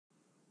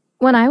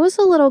When I was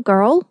a little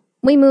girl,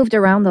 we moved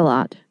around a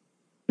lot.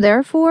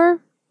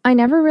 Therefore, I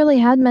never really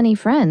had many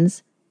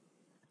friends.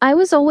 I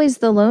was always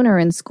the loner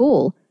in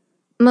school,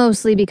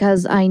 mostly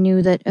because I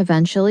knew that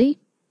eventually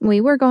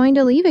we were going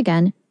to leave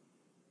again.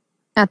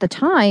 At the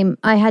time,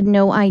 I had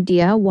no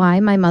idea why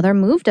my mother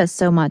moved us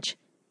so much.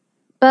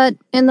 But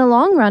in the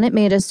long run, it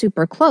made us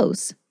super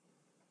close.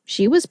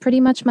 She was pretty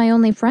much my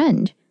only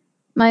friend.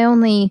 My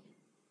only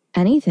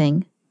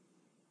anything.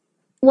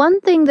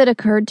 One thing that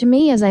occurred to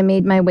me as I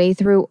made my way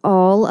through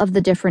all of the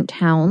different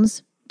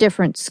towns,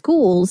 different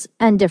schools,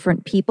 and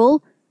different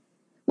people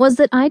was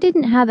that I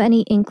didn't have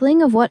any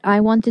inkling of what I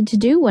wanted to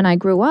do when I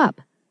grew up.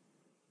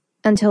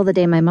 Until the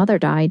day my mother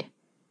died.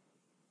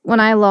 When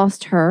I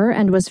lost her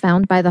and was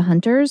found by the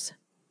hunters,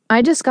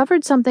 I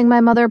discovered something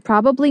my mother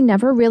probably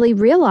never really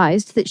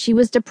realized that she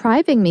was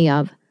depriving me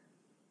of.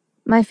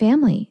 My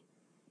family,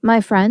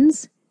 my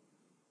friends,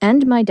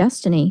 and my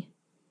destiny.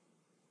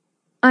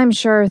 I'm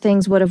sure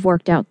things would have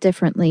worked out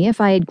differently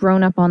if I had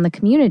grown up on the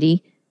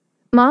community.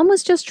 Mom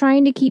was just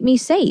trying to keep me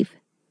safe,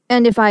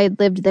 and if I had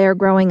lived there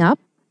growing up,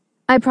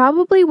 I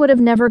probably would have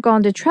never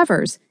gone to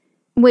Trevor's,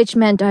 which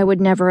meant I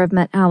would never have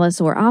met Alice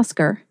or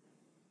Oscar.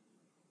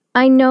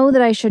 I know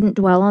that I shouldn't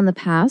dwell on the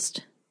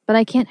past, but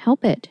I can't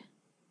help it.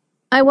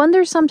 I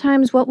wonder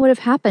sometimes what would have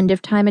happened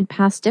if time had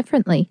passed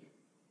differently.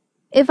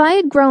 If I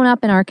had grown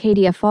up in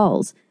Arcadia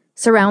Falls,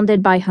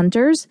 surrounded by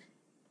hunters,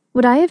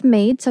 would I have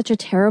made such a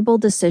terrible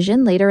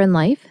decision later in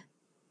life?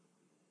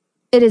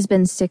 It has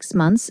been 6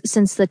 months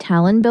since the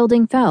Talon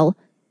building fell,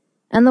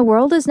 and the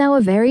world is now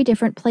a very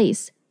different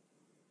place.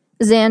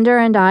 Xander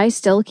and I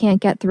still can't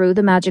get through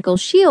the magical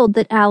shield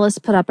that Alice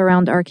put up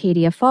around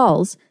Arcadia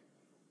Falls,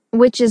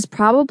 which is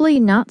probably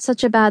not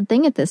such a bad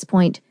thing at this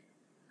point.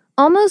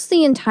 Almost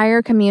the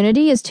entire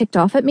community is ticked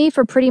off at me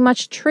for pretty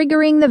much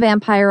triggering the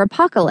vampire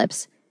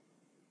apocalypse.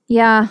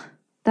 Yeah,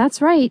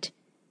 that's right.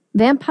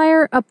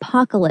 Vampire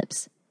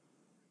apocalypse.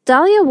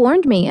 Dahlia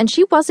warned me, and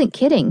she wasn't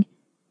kidding.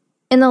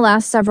 In the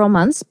last several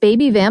months,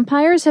 baby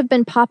vampires have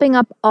been popping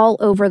up all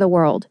over the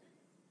world.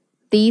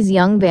 These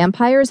young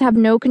vampires have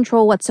no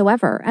control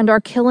whatsoever and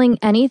are killing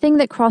anything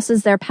that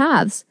crosses their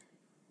paths.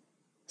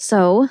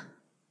 So,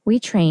 we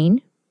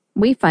train,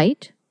 we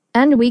fight,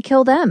 and we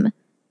kill them.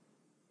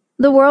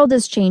 The world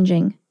is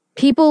changing.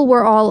 People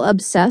were all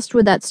obsessed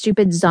with that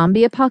stupid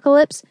zombie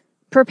apocalypse,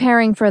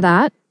 preparing for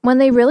that, when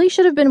they really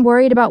should have been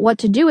worried about what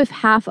to do if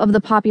half of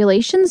the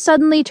population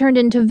suddenly turned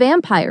into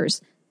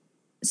vampires.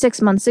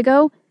 6 months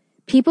ago,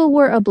 people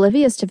were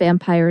oblivious to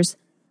vampires,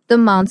 the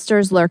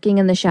monsters lurking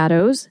in the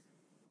shadows,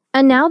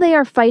 and now they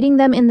are fighting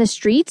them in the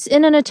streets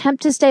in an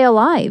attempt to stay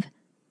alive.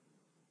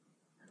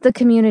 The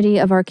community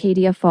of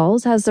Arcadia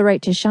Falls has the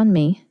right to shun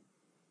me.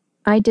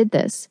 I did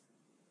this.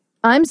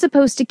 I'm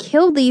supposed to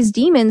kill these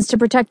demons to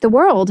protect the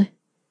world.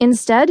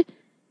 Instead,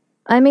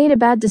 I made a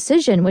bad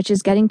decision, which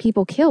is getting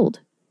people killed.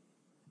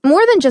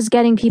 More than just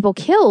getting people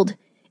killed,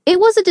 it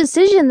was a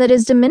decision that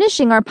is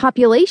diminishing our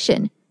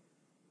population.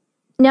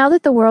 Now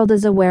that the world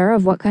is aware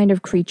of what kind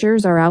of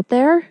creatures are out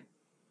there,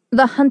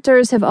 the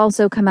hunters have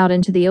also come out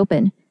into the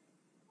open.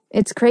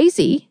 It's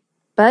crazy,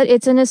 but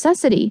it's a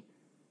necessity.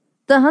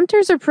 The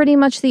hunters are pretty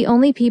much the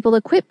only people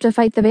equipped to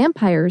fight the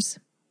vampires,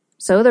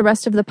 so the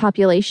rest of the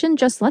population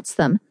just lets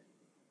them.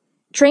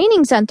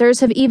 Training centers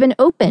have even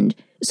opened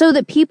so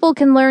that people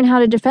can learn how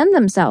to defend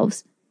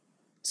themselves.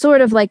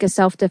 Sort of like a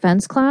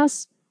self-defense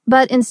class,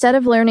 but instead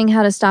of learning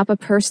how to stop a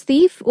purse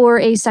thief or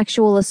a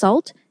sexual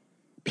assault,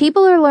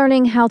 people are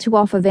learning how to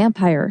off a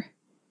vampire.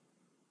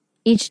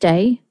 Each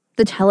day,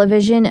 the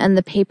television and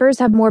the papers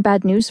have more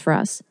bad news for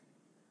us.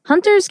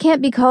 Hunters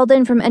can't be called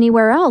in from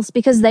anywhere else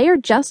because they are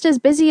just as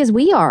busy as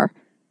we are.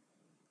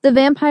 The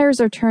vampires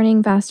are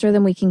turning faster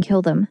than we can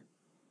kill them.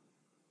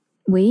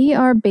 We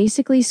are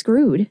basically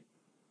screwed.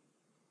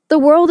 The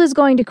world is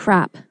going to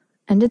crap,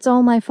 and it's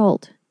all my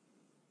fault.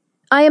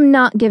 I am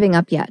not giving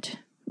up yet.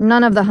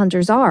 None of the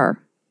hunters are.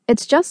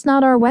 It's just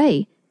not our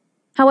way.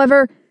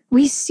 However,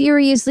 we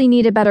seriously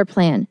need a better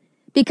plan,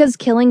 because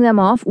killing them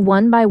off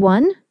one by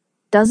one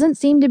doesn't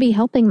seem to be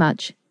helping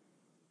much.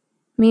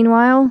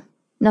 Meanwhile,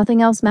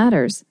 nothing else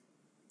matters.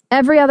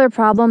 Every other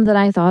problem that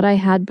I thought I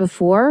had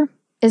before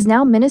is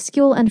now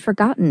minuscule and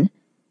forgotten.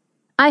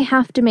 I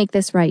have to make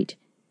this right.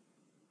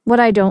 What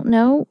I don't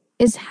know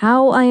is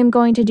how I am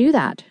going to do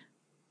that.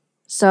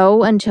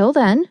 So, until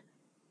then,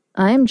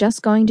 I am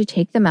just going to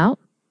take them out,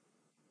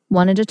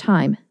 one at a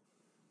time.